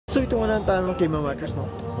So ito nga na ang tanong kay Mamatters, no?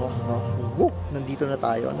 Nandito na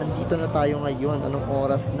tayo. Nandito na tayo ngayon. Anong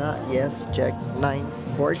oras na? Yes, check.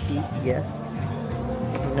 9:40. Yes.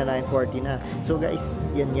 Na 9:40 na. So guys,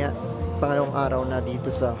 yan nga. Pangalawang araw na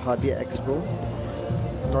dito sa Hobby Expo.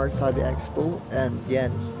 North Hobby Expo. And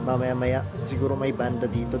yan, mamaya-maya siguro may banda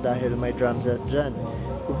dito dahil may drum set dyan.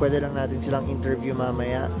 Kung pwede lang natin silang interview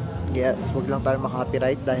mamaya. Yes, wag lang tayo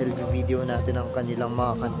maka-copyright dahil video natin ang kanilang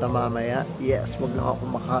mga kanta mamaya. Yes, wag lang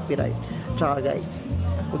ako maka-copyright. Tsaka guys,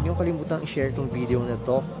 huwag niyong kalimutang i-share tong video na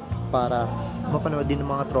to para mapanood din ng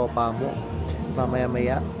mga tropa mo.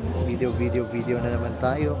 Mamaya-maya, video na naman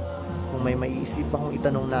tayo. Kung may maiisip akong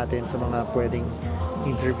itanong natin sa mga pwedeng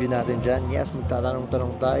interview natin dyan, yes,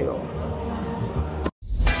 magtatanong-tanong tayo.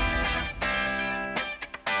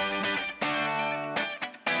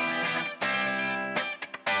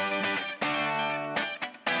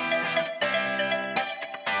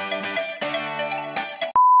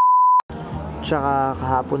 Tsaka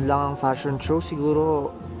kahapon lang ang fashion show.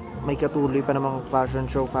 Siguro may katuloy pa namang fashion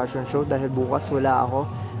show dahil bukas wala ako.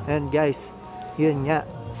 And guys, yun nga,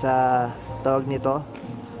 sa tawag nito,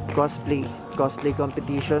 cosplay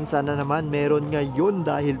competition. Sana naman meron ngayon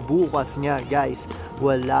dahil bukas nga guys,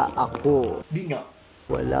 wala ako. Di nga.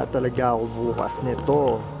 Wala talaga ako bukas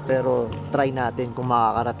nito. Pero try natin kung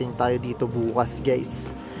makakarating tayo dito bukas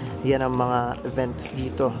guys. Yan ang mga events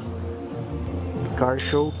dito. Car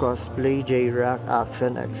show, cosplay, J-Rock,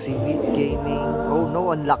 action, exhibit, gaming. Oh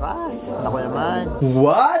no, ang lakas! Ako naman.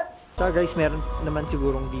 What? So guys, meron naman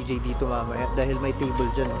sigurong DJ dito mamaya dahil may table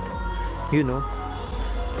dyan. Oh. You know?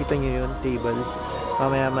 Kita nyo yun, table.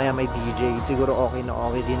 Mamaya may DJ. Siguro okay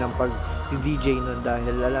din ang pag-DJ nun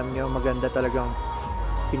dahil alam nyo, maganda talagang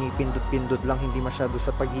pinipindot-pindot lang, hindi masyado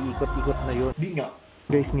sa pag-iikot-ikot na yun. Di nga.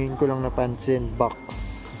 Guys, ngayon ko lang napansin, box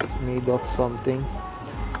made of something.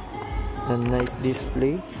 A nice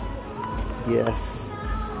display. Yes.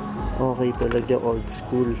 Okay talaga, old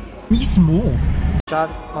school. Mismo. Sa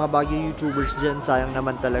mga bagyo YouTubers dyan, sayang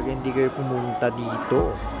naman talaga hindi kayo pumunta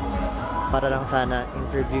dito. Para lang sana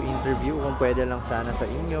interview kung pwede lang sana sa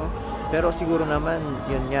inyo. Pero siguro naman,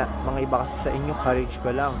 yun nga, mga iba kasi sa inyo, courage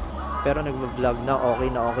pa lang. Pero nag-vlog na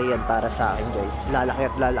okay yan para sa akin guys. Lalaki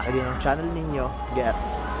at lalaki din ang channel ninyo.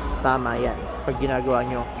 Yes. Tama yan. Pag ginagawa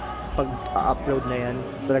nyo, pag-upload na yan,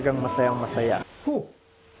 talagang masayang-masaya.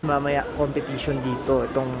 Mamaya competition dito.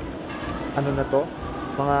 Itong ano na to,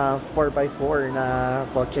 mga 4x4 na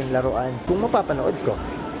kotseng laruan. Kung mapapanood ko,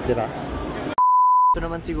 di ba? Ito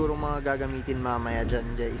naman siguro mga gagamitin mamaya dyan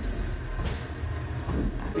guys.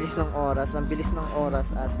 Bilis ng oras. Ang bilis ng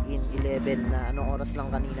oras as in 11 na. Anong oras lang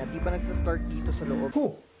kanina? Di pa nagsa-start dito sa loob?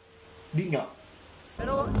 Di nga.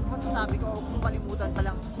 Pero masasabi ko, kung kalimutan ka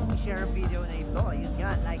lang i-share video na ito, yun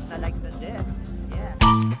nga, like na din. Yes.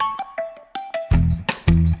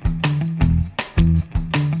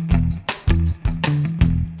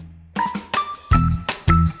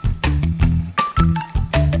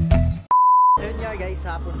 Yun nga guys,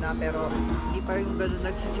 hapon na pero hindi pa rin ganun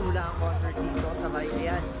nagsisimula ang concert dito. Sabay,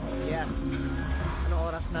 ayan. Yes. Anong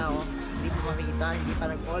oras na oh? Hindi pa makikita, hindi pa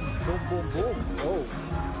nag-on. Boom. Oh.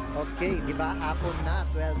 Okay, di ba? Hapon na,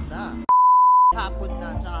 12 na. Hapon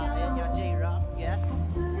na, tsaka ayan yung J-Rock, yes.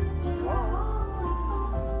 Wow.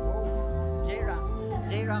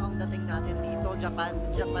 J-Rock ang dating natin dito.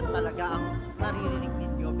 Japan talaga ang naririnig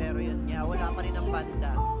ninyo. Pero yun nga, wala pa rin ang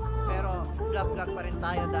banda. Pero vlog pa rin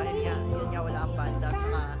tayo dahil nga, yun nga, wala ang banda.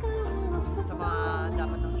 Tsaka sa mga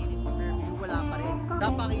dapat ng in-interview, wala pa rin.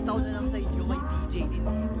 Napakita ko na lang sa inyo, may DJ din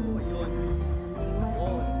dito. Ayun.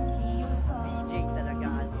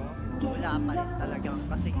 Wala pa rin talagang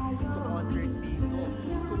kasi ito concert dito.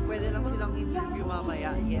 Kung pwede lang silang interview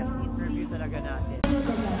mamaya, yes, interview talaga natin.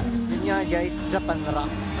 Yun nga guys, Japan rock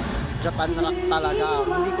talaga.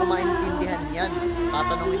 Hindi ko maintindihan yan.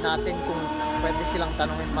 Tatanungin natin kung pwede silang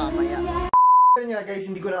tanungin mamaya. Yun nga guys,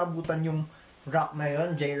 hindi ko naabutan yung rock na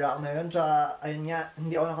yun, J-Rock na yun. Tsaka ayun nga,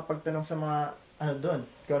 hindi ako nakapagtanong sa mga ano doon,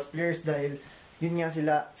 cosplayers dahil yun nga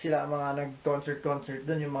sila mga nag-concert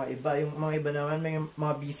doon, yung mga iba naman may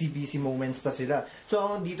mga busy moments pa sila.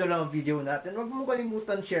 So dito lang ang video natin. Huwag mong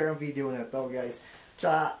kalimutan share ang video na to guys.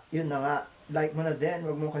 Tsaka yun na nga, like mo na din.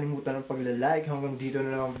 Huwag mong kalimutan ang pagla-like. Hanggang dito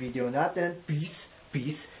na lang ang video natin. Peace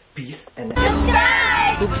and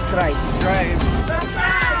subscribe.